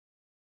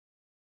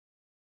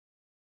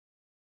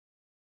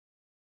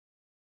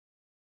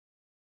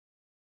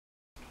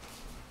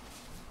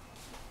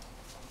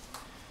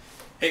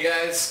Hey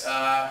guys,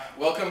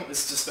 welcome.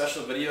 This is a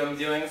special video I'm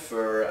doing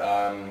for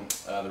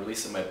the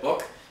release of my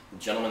book, The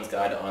Gentleman's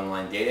Guide to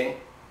Online Dating.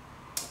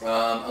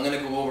 I'm going to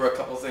go over a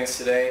couple things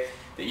today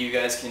that you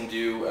guys can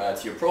do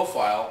to your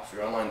profile, for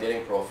your online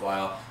dating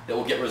profile, that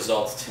will get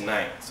results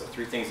tonight. So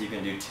 3 things you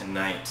can do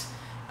tonight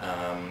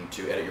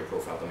to edit your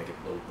profile to make it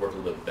work a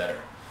little bit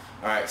better.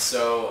 Alright,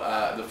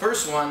 so the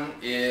first one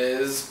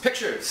is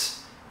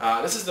pictures.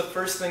 This is the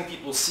first thing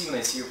people see when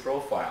they see your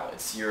profile.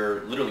 It's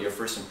literally your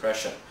first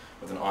impression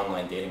with an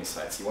online dating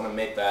site. So you want to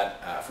make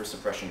that first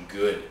impression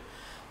good.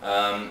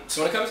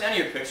 So when it comes down to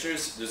your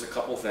pictures, there's a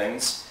couple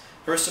things.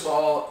 First of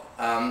all,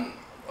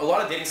 a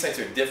lot of dating sites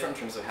are different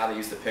in terms of how they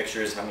use the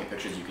pictures, how many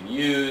pictures you can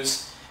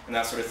use, and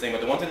that sort of thing.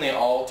 But the one thing they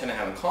all tend to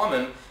have in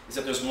common is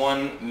that there's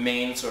one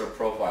main sort of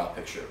profile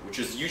picture, which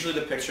is usually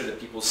the picture that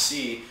people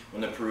see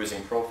when they're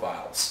perusing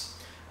profiles.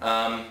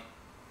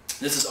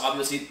 This is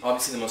obviously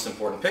the most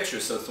important picture,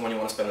 so it's the one you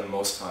want to spend the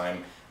most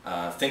time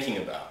thinking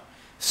about.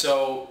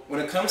 So when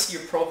it comes to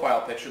your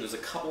profile picture, there's a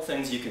couple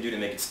things you can do to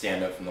make it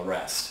stand out from the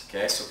rest.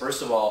 Okay? So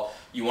first of all,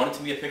 you want it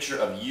to be a picture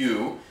of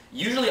you.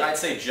 Usually I'd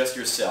say just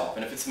yourself,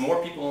 and if it's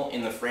more people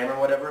in the frame or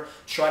whatever,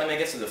 try to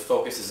make it so the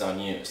focus is on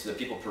you, so that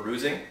people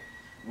perusing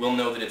will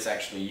know that it's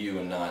actually you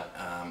and not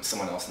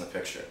someone else in the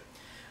picture.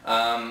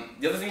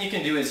 The other thing you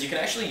can do is you can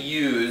actually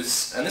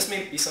use, and this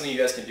may be something you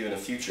guys can do in the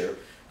future,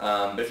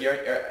 but if you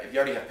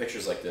already have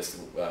pictures like this,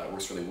 it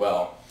works really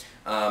well.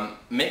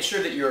 Make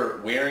sure that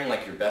you're wearing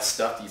like your best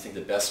stuff that you think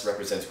that best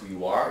represents who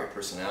you are, your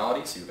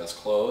personality, so your best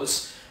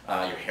clothes,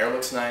 your hair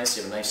looks nice,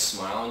 you have a nice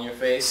smile on your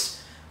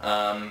face.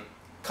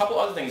 Couple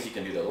other things you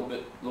can do that are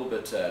a little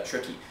bit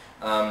tricky.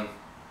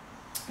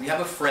 We have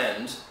a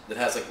friend that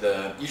has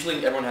like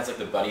usually everyone has like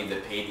the buddy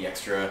that paid the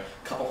extra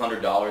couple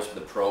 $100 for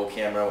the pro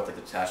camera with like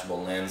the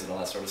detachable lens and all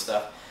that sort of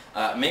stuff.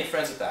 Make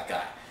friends with that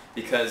guy,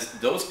 because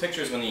those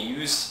pictures, when you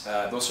use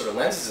those sort of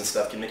lenses and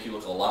stuff, can make you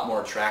look a lot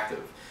more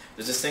attractive.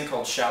 There's this thing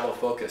called shallow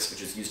focus,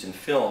 which is used in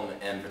film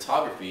and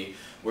photography,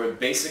 where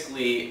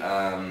basically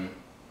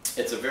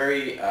it's a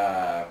very...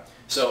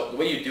 so the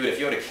way you do it, if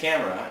you had a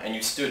camera and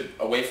you stood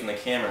away from the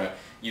camera,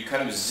 you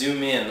kind of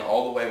zoom in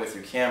all the way with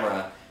your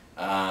camera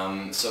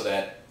so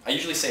that... I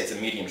usually say it's a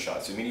medium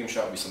shot. So a medium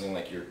shot would be something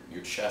like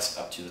your chest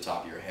up to the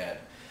top of your head.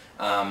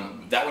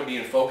 That would be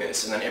in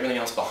focus, and then everything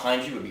else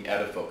behind you would be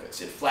out of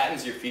focus. It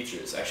flattens your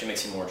features, actually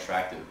makes you more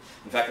attractive.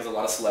 In fact, there's a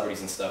lot of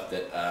celebrities and stuff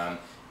that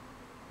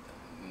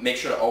make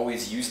sure to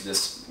always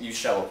use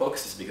shallow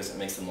focuses because it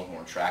makes them look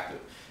more attractive.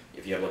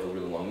 If you have like a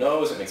really long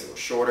nose, it makes it look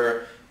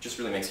shorter. It just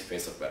really makes your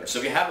face look better. So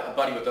if you have a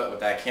buddy with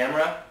that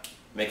camera,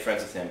 make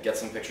friends with him. Get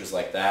some pictures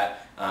like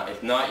that.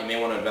 If not, you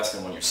may want to invest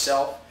in one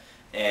yourself.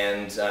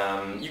 And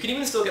you can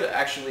even still get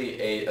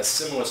actually a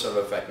similar sort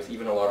of effect with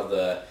even a lot of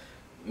the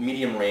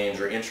medium range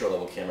or intro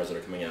level cameras that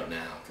are coming out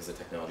now, because the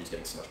technology is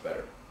getting so much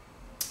better.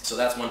 So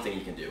that's one thing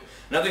you can do.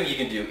 Another thing you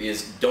can do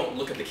is don't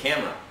look at the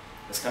camera.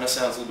 This kind of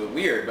sounds a little bit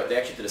weird, but they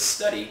actually did a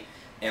study,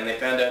 and they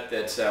found out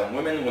that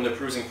women, when they're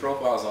perusing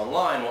profiles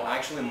online, will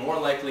actually more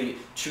likely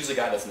choose a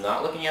guy that's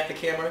not looking at the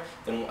camera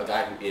than a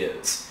guy who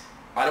is.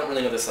 I don't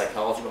really know the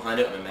psychology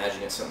behind it. I'm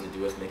imagining it's something to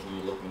do with making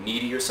you look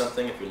needy or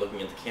something if you're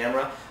looking at the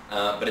camera,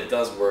 but it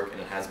does work and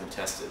it has been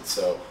tested,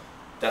 so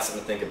that's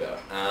something to think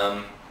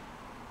about.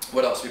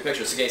 What else? Your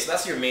pictures. Okay, so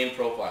that's your main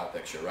profile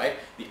picture, right?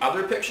 The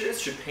other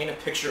pictures should paint a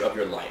picture of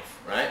your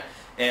life, right?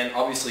 And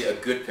obviously a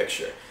good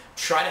picture.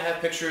 Try to have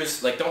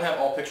pictures, like don't have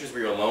all pictures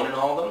where you're alone in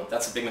all of them.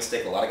 That's a big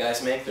mistake a lot of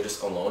guys make. They're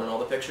just alone in all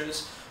the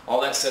pictures. All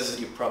that says is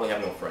that you probably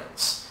have no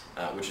friends,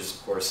 which is,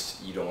 of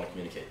course, you don't want to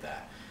communicate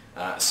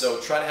that.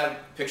 So try to have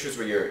pictures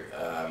where you're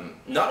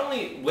not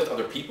only with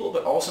other people,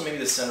 but also maybe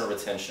the center of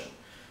attention,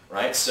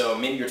 right? So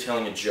maybe you're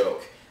telling a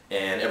joke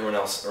and everyone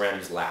else around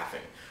you is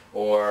laughing.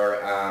 Or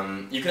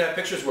you can have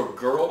pictures where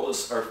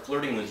girls are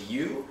flirting with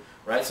you,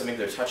 right? So maybe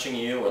they're touching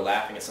you or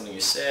laughing at something you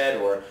said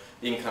or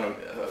being kind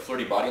of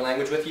flirty body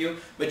language with you.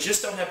 But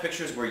just don't have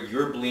pictures where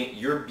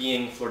you're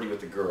being flirty with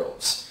the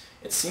girls.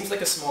 It seems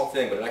like a small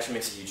thing, but it actually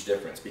makes a huge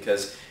difference,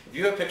 because if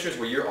you have pictures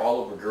where you're all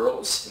over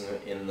girls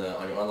on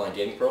your online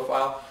dating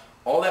profile,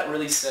 all that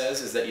really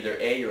says is that either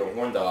A, you're a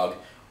horn dog,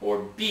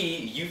 or B,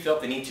 you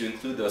felt the need to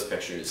include those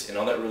pictures, and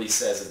all that really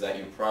says is that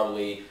you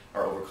probably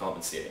are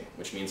overcompensating,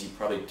 which means you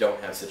probably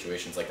don't have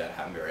situations like that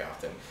happen very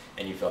often,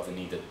 and you felt the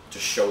need to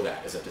show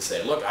that, as if to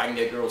say, look, I can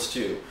get girls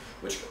too,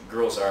 which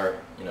girls are,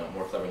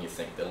 more clever than you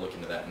think. They'll look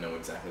into that and know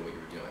exactly what you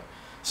were doing.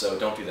 So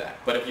don't do that.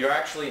 But if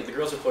the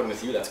girls are flirting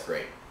with you, that's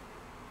great.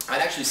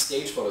 I'd actually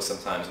stage photos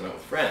sometimes when I'm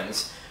with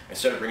friends. I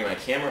started bringing my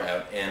camera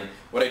out, and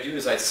what I do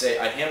is I'd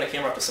hand the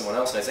camera off to someone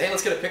else, and I'd say, hey,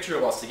 let's get a picture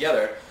of us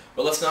together,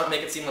 but let's not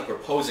make it seem like we're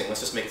posing, let's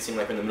just make it seem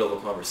like we're in the middle of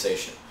a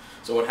conversation.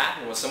 So what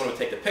happened was someone would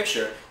take the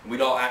picture, and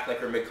we'd all act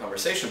like we're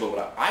mid-conversation, but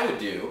what I would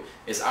do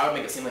is I would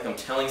make it seem like I'm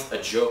telling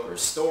a joke or a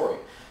story.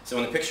 So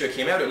when the picture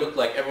came out, it looked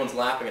like everyone's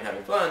laughing and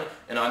having fun,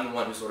 and I'm the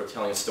one who's sort of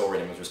telling a story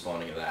and was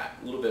responding to that.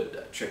 A little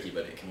bit tricky,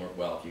 but it can work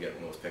well if you get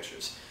one of those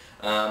pictures.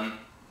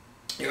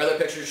 Your other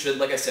pictures should,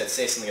 like I said,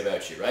 say something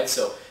about you, right?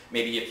 So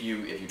maybe if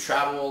you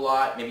travel a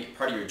lot, maybe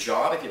part of your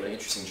job, if you have an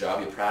interesting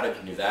job you're proud of, you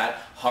can do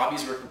that.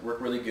 Hobbies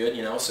work really good,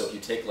 you know, so if you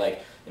take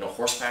like, you know,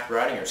 horseback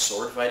riding or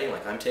sword fighting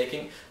like I'm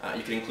taking,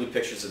 you can include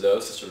pictures of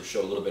those to sort of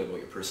show a little bit about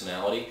your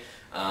personality.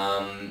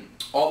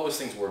 All those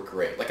things work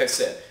great. Like I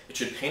said, it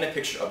should paint a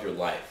picture of your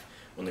life.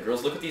 When the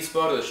girls look at these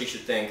photos, she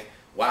should think,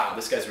 wow,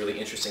 this guy's really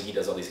interesting, he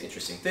does all these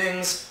interesting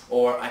things,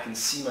 or I can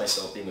see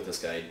myself being with this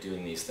guy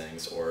doing these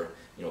things, or,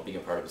 you know, being a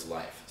part of his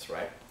life, that's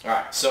right?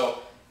 Alright, so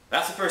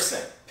that's the first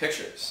thing,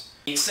 pictures.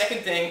 The second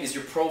thing is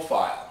your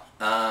profile.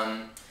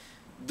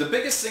 The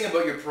biggest thing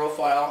about your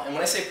profile, and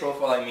when I say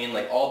profile I mean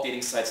like all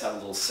dating sites have a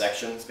little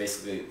section. It's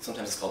basically,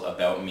 sometimes it's called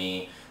About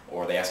Me,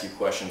 or they ask you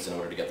questions in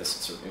order to get this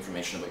sort of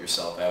information about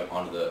yourself out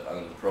onto the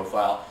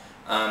profile.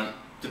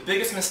 The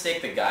biggest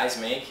mistake that guys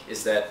make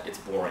is that it's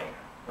boring,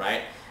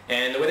 right?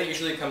 And the way that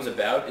usually comes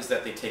about is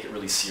that they take it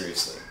really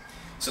seriously.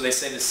 So they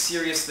say the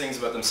serious things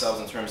about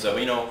themselves in terms of,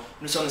 you know,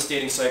 I'm just on this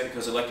dating site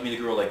because I like to meet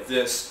a girl like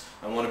this,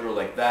 I want a girl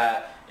like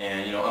that,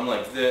 and, you know, I'm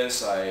like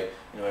this, I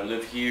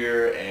live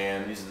here,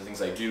 and these are the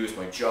things I do, it's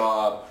my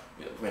job,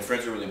 my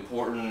friends are really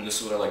important,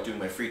 this is what I like doing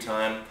in my free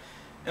time.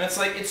 And it's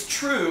like, it's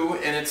true,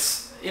 and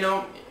it's, you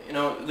know,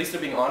 at least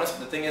they're being honest,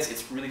 but the thing is,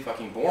 it's really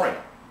fucking boring.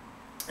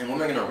 And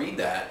women are going to read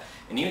that,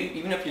 and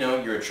even if, you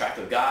know, you're an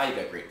attractive guy, you've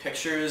got great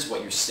pictures,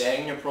 what you're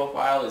saying in your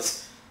profile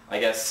is, I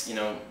guess, you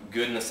know,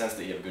 good in the sense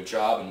that you have a good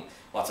job and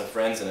lots of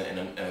friends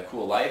and a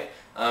cool life,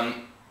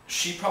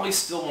 she probably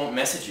still won't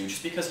message you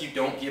just because you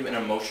don't give an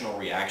emotional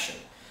reaction.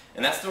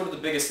 And that's sort of the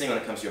biggest thing when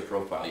it comes to your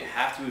profile. You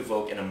have to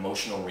evoke an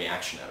emotional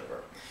reaction out of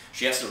her.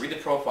 She has to read the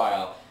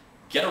profile,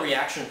 get a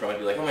reaction from it,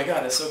 be like, oh my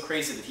god, that's so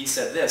crazy that he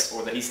said this,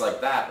 or that he's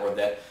like that, or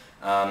that,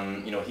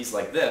 you know, he's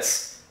like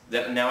this,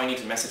 that now I need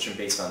to message him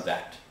based on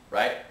that,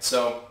 right?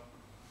 So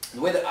the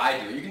way that I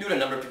do it, you can do it a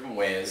number of different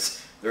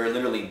ways. There are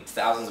literally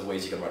thousands of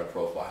ways you can write a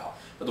profile.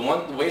 But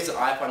the ways that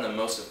I find the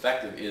most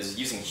effective is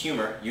using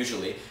humor,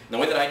 usually. And the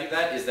way that I do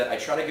that is that I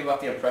try to give off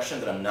the impression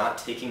that I'm not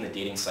taking the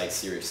dating site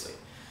seriously.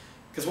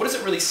 Because what does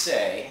it really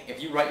say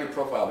if you write your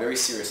profile very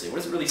seriously? What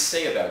does it really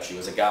say about you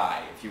as a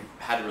guy if you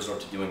had to resort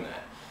to doing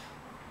that?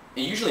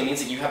 It usually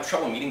means that you have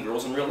trouble meeting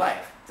girls in real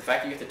life. The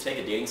fact that you have to take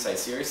a dating site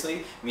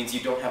seriously means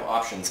you don't have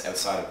options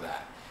outside of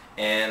that.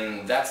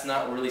 And that's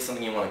not really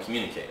something you want to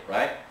communicate,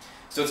 right?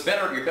 So it's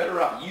better, you're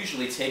better off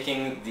usually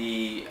taking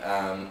the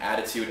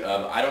attitude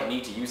of, I don't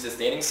need to use this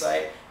dating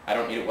site, I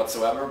don't need it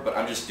whatsoever, but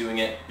I'm just doing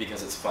it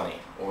because it's funny,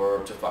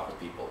 or to fuck with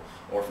people,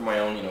 or for my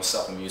own, you know,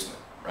 self-amusement,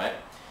 right?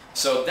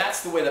 So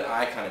that's the way that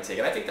I kind of take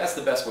it. I think that's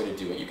the best way to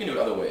do it. You can do it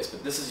other ways,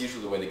 but this is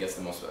usually the way that gets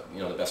the most, you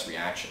know, the best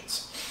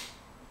reactions.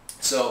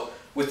 So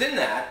within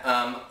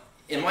that,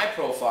 in my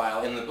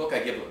profile, in the book I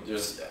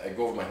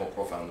go over my whole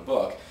profile in the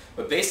book,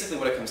 but basically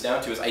what it comes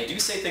down to is I do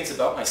say things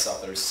about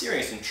myself that are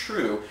serious and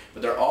true,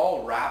 but they're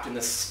all wrapped in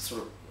this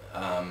sort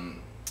of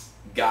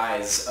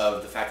guise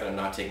of the fact that I'm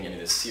not taking any of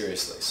this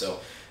seriously.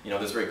 So, you know,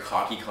 there's very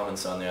cocky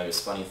comments on there,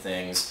 there's funny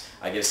things,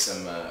 I give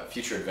some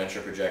future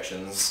adventure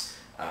projections,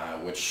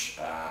 which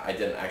I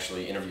did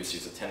actually interview a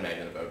series of 10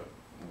 magazine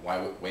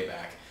about way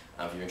back,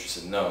 if you're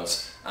interested in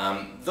those.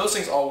 Those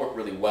things all work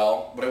really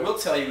well. What I will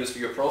tell you is for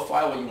your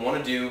profile, what you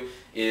want to do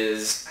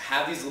is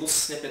have these little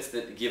snippets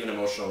that give an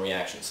emotional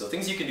reaction. So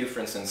things you can do,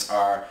 for instance,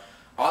 are,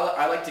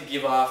 I like to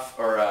give off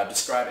or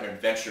describe an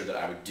adventure that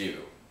I would do,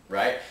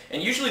 right?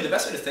 And usually the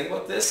best way to think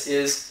about this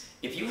is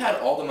if you had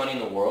all the money in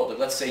the world, like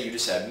let's say you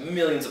just had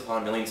millions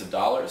upon millions of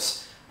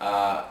dollars,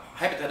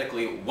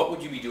 hypothetically, what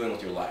would you be doing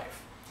with your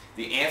life?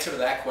 The answer to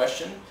that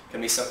question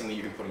can be something that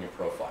you can put in your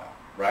profile,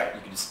 right?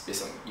 You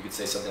could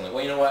say something like,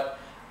 well, you know what,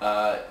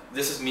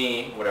 this is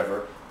me,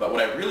 whatever, but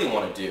what I really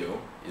want to do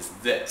is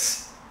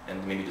this,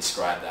 and maybe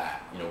describe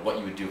that, you know, what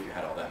you would do if you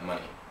had all that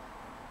money.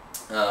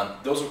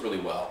 Those work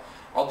really well.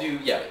 I'll do,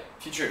 yeah,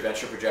 future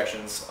adventure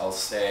projections, I'll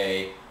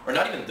say, or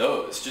not even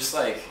those, just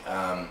like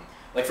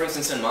for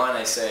instance in mine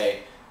I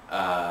say,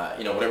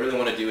 you know, what I really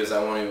want to do is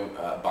I want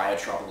to buy a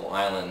tropical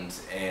island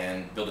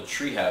and build a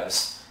tree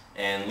house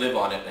and live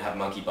on it and have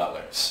monkey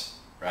butlers,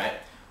 right?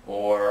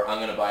 Or I'm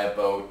going to buy a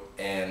boat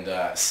and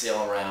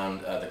sail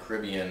around the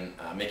Caribbean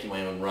making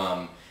my own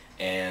rum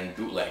and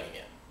bootlegging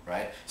it,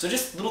 right? So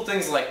just little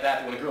things like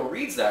that, when a girl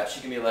reads that,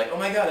 she can be like, oh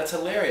my god, that's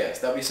hilarious,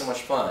 that would be so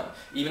much fun.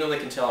 Even though they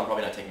can tell I'm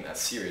probably not taking that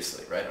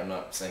seriously, right? I'm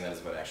not saying that as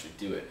if I'd actually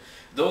do it.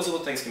 Those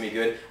little things can be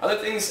good. Other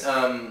things,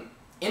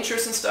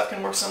 interests and stuff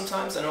can work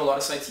sometimes. I know a lot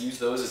of sites use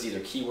those as either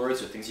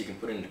keywords or things you can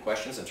put into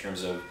questions in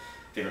terms of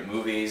favorite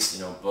movies,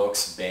 you know,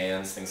 books,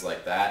 bands, things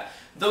like that.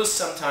 Those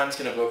sometimes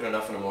can evoke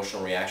enough an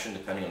emotional reaction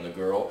depending on the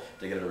girl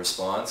to get a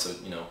response. So,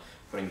 you know,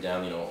 putting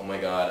down, you know, oh my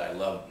god, I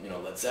love, you know,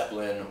 Led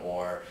Zeppelin,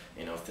 or,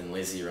 you know, Thin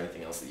Lizzy, or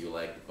anything else that you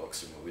like,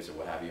 books or movies or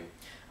what have you.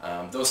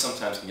 Those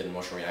sometimes can get an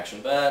emotional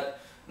reaction, but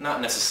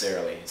not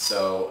necessarily.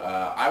 So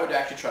I would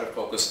actually try to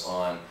focus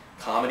on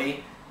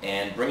comedy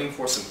and bringing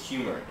forth some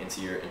humor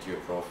into your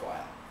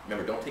profile.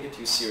 Remember, don't take it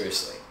too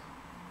seriously.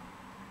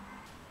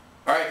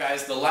 Alright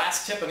guys, the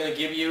last tip I'm going to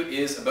give you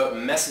is about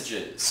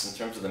messages, in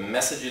terms of the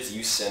messages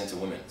you send to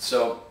women.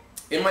 So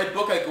in my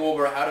book I go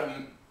over how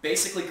to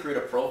basically create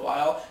a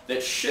profile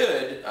that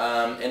should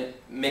and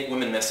make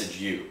women message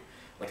you.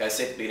 Like I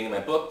say at the beginning of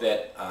my book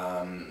that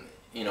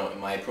you know,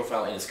 my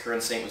profile in its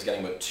current state was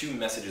getting about 2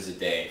 messages a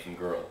day from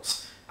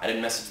girls. I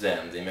didn't message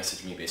them, they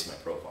messaged me based on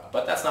my profile.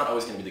 But that's not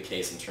always going to be the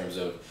case in terms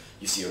of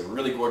you see a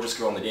really gorgeous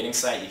girl on the dating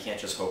site, you can't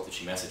just hope that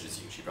she messages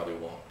you. She probably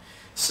won't.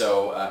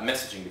 So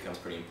messaging becomes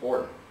pretty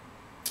important.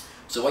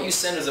 So what you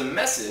send as a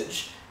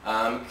message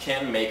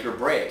can make or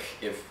break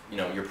if, you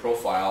know, your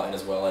profile, and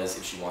as well as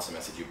if she wants to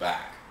message you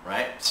back,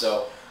 right?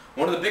 So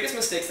one of the biggest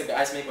mistakes that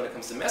guys make when it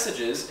comes to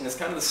messages, and it's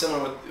kind of the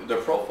similar with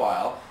their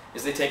profile,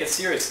 is they take it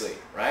seriously,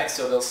 right?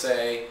 So they'll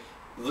say,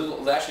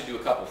 they'll actually do a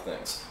couple of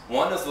things.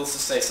 One is they'll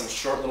just say some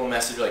short little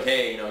message like,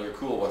 hey, you know, you're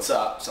cool, what's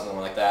up, something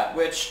like that,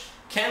 which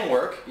can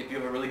work if you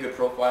have a really good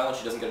profile and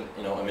she doesn't get,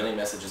 you know, a million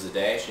messages a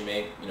day. She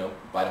may, you know,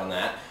 bite on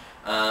that.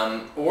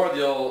 Or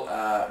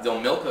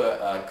they'll milk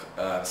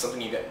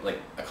something you get, like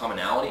a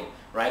commonality,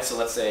 right? So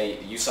let's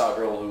say you saw a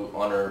girl who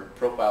on her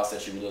profile said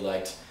she really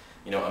liked,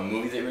 you know, a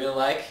movie that you really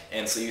like,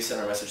 and so you send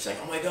her a message saying,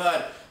 oh my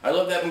god, I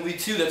love that movie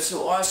too, that's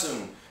so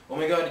awesome. Oh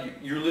my god,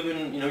 you live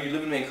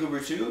in Vancouver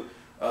too?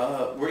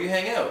 Where do you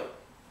hang out?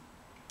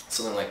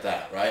 Something like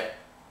that, right?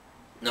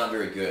 Not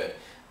very good.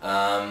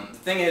 The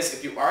thing is,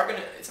 if you are going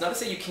to, it's not to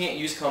say you can't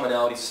use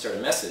commonalities to start a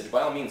message.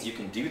 By all means, you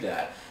can do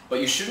that.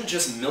 But you shouldn't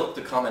just milk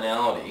the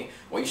commonality.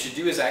 What you should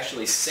do is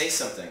actually say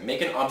something.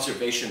 Make an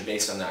observation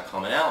based on that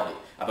commonality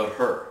about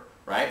her,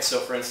 right? So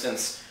for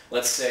instance,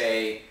 let's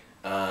say,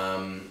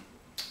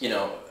 you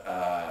know,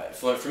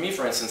 for me,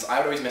 for instance, I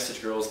would always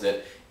message girls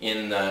that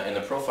in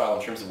the profile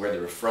in terms of where they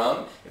were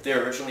from, if they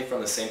were originally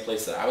from the same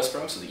place that I was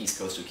from, so the East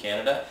Coast of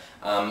Canada,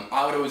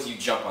 I would always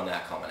jump on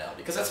that commonality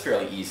because that's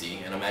fairly easy,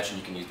 and I imagine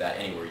you can use that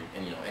anywhere,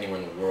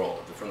 anywhere in the world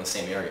if they're from the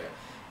same area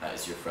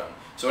as you're from.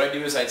 So what I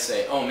do is I'd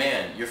say, oh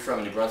man, you're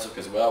from New Brunswick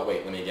as well?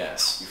 Wait, let me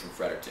guess, you're from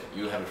Fredericton.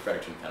 You have a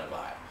Fredericton kind of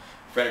vibe.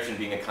 Fredericton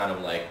being a kind of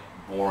like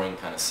boring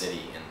kind of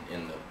city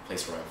in the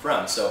place where I'm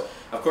from. So,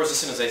 of course, as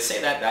soon as I say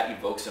that, that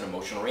evokes an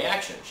emotional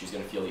reaction. She's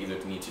going to feel either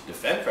the need to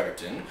defend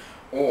Fredericton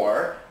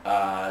or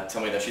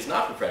tell me that she's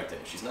not from Fredericton.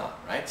 She's not,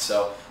 right?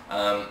 So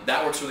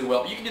that works really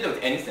well. But you can do that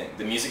with anything.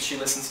 The music she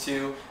listens to,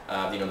 you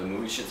know, the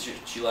movies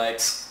she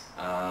likes,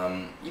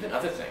 even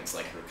other things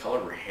like her color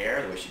of her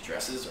hair, the way she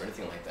dresses, or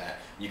anything like that.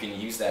 You can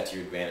use that to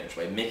your advantage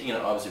by making an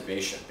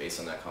observation based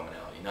on that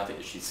commonality. Not that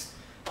you're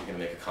going to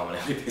make a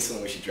commonality based on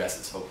the way she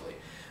dresses, hopefully.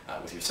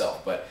 With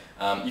yourself, but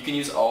you can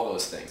use all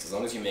those things as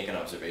long as you make an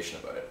observation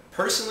about it.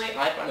 Personally,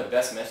 I find the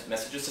best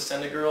messages to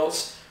send to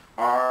girls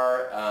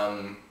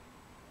are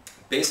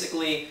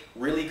basically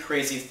really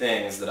crazy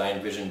things that I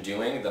envision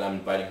doing that I'm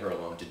inviting her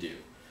along to do.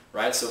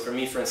 Right? So for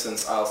me, for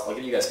instance, I'll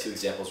give you guys 2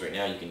 examples right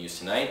now you can use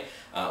tonight.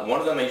 One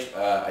of them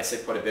I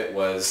said quite a bit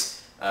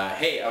was,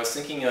 hey, I was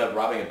thinking of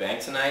robbing a bank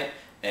tonight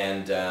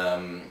and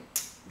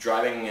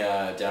driving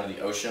down to the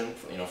ocean,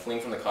 you know, fleeing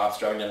from the cops,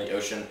 driving down the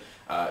ocean,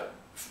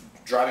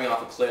 driving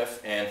off a cliff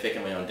and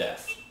faking my own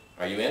death.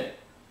 Are you in?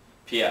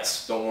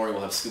 P.S. Don't worry,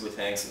 we'll have scuba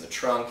tanks in the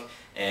trunk,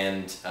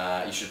 and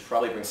you should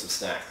probably bring some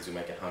snacks because we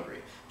might get hungry.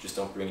 Just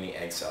don't bring any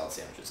egg salad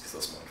sandwiches because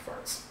those smell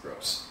like farts.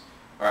 Gross.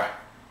 Alright.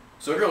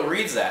 So a girl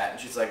reads that and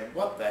she's like,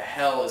 what the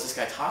hell is this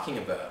guy talking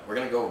about? We're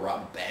going to go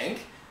rob a bank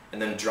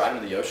and then drive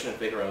into the ocean and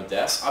fake our own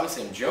deaths?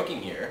 Obviously I'm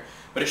joking here,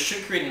 but it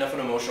should create enough of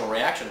an emotional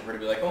reaction for her to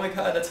be like, oh my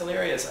god, that's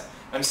hilarious.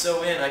 I'm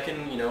so in. I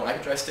can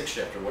try stick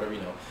shift or whatever,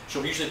 you know.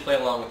 She'll usually play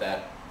along with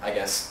that, I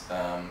guess,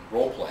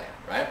 role play,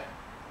 right?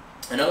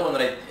 Another one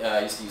that I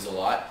used to use a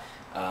lot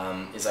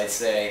is I'd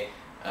say,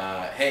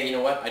 hey, you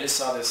know what, I just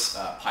saw this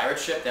pirate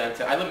ship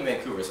downtown. I live in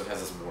Vancouver, so it has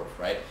this wharf,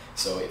 right?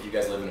 So if you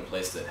guys live in a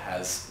place that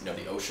has, you know,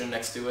 the ocean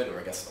next to it, or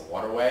I guess a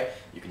waterway,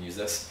 you can use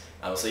this.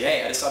 I'll say,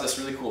 hey, I just saw this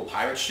really cool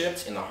pirate ship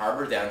in the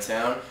harbor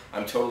downtown.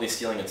 I'm totally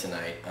stealing it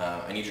tonight.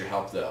 I need your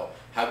help, though.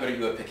 How good are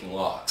you at picking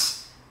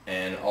locks?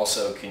 And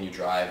also, can you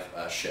drive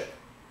a ship?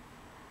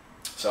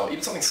 So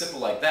even something simple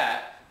like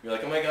that, you're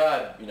like, oh my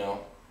god, you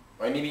know,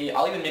 or maybe,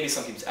 I'll even maybe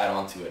sometimes add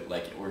on to it,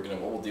 like what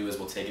we'll do is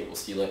we'll take it, we'll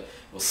steal it,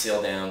 we'll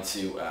sail down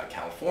to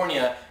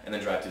California, and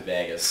then drive to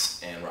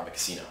Vegas and rob a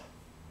casino,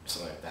 or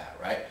something like that,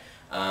 right?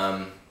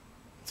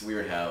 It's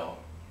weird how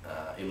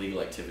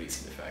illegal activities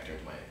seem to factor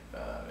into my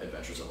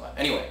adventures a lot.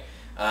 Anyway,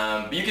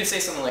 but you can say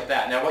something like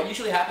that. Now what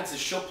usually happens is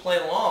she'll play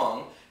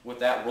along with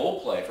that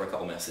role play for a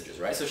couple messages,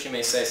 right? So she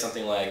may say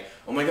something like,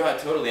 oh my god,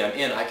 totally, I'm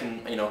in, I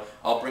can, you know,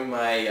 I'll bring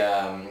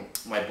my,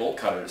 my bolt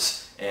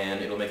cutters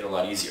and it'll make it a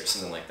lot easier,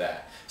 something like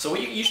that. So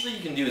what usually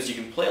you can do is you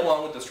can play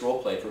along with this role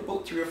play for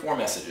about 3 or 4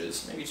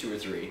 messages, maybe 2 or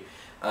 3,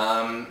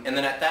 and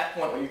then at that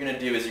point what you're going to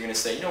do is you're going to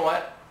say, you know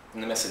what,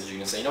 in the message you're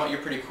going to say, you know what,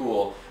 you're pretty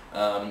cool,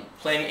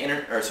 playing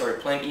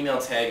email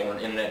tag on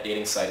an internet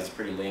dating site is a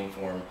pretty lame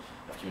form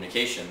of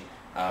communication.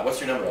 What's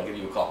your number? I'll give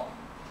you a call.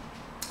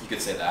 You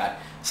could say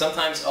that.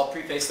 Sometimes I'll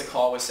preface the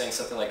call with saying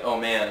something like, oh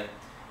man,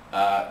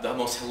 the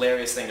most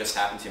hilarious thing just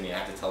happened to me, I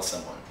have to tell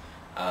someone.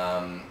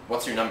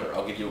 What's your number?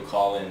 I'll give you a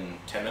call in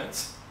 10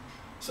 minutes.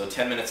 So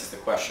 10 minutes is the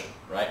question,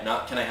 right?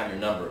 Not can I have your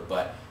number,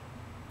 but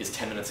is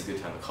 10 minutes a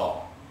good time to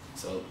call?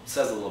 So it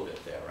says a little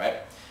bit there, right?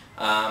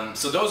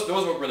 So those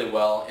work really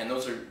well, and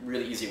those are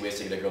really easy ways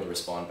to get a girl to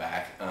respond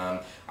back.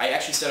 I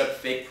actually set up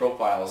fake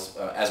profiles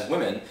as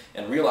women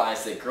and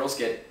realized that girls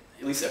get,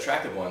 at least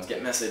attractive ones,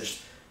 get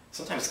messaged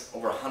sometimes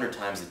over 100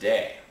 times a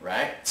day,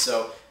 right?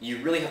 So you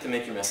really have to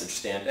make your message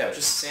stand out.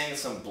 Just saying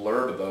some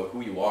blurb about who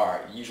you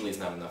are usually is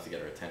not enough to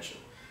get her attention.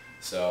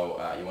 So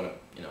you want to,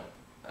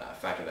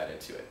 factor that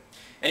into it.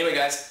 Anyway,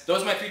 guys,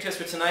 those are my 3 tips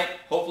for tonight.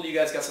 Hopefully you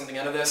guys got something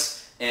out of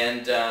this,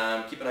 and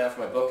keep an eye out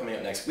for my book coming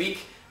out next week,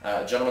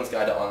 Gentleman's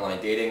Guide to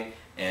Online Dating,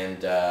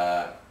 and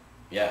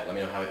yeah, let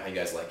me know how you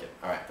guys like it.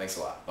 All right, thanks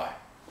a lot. Bye.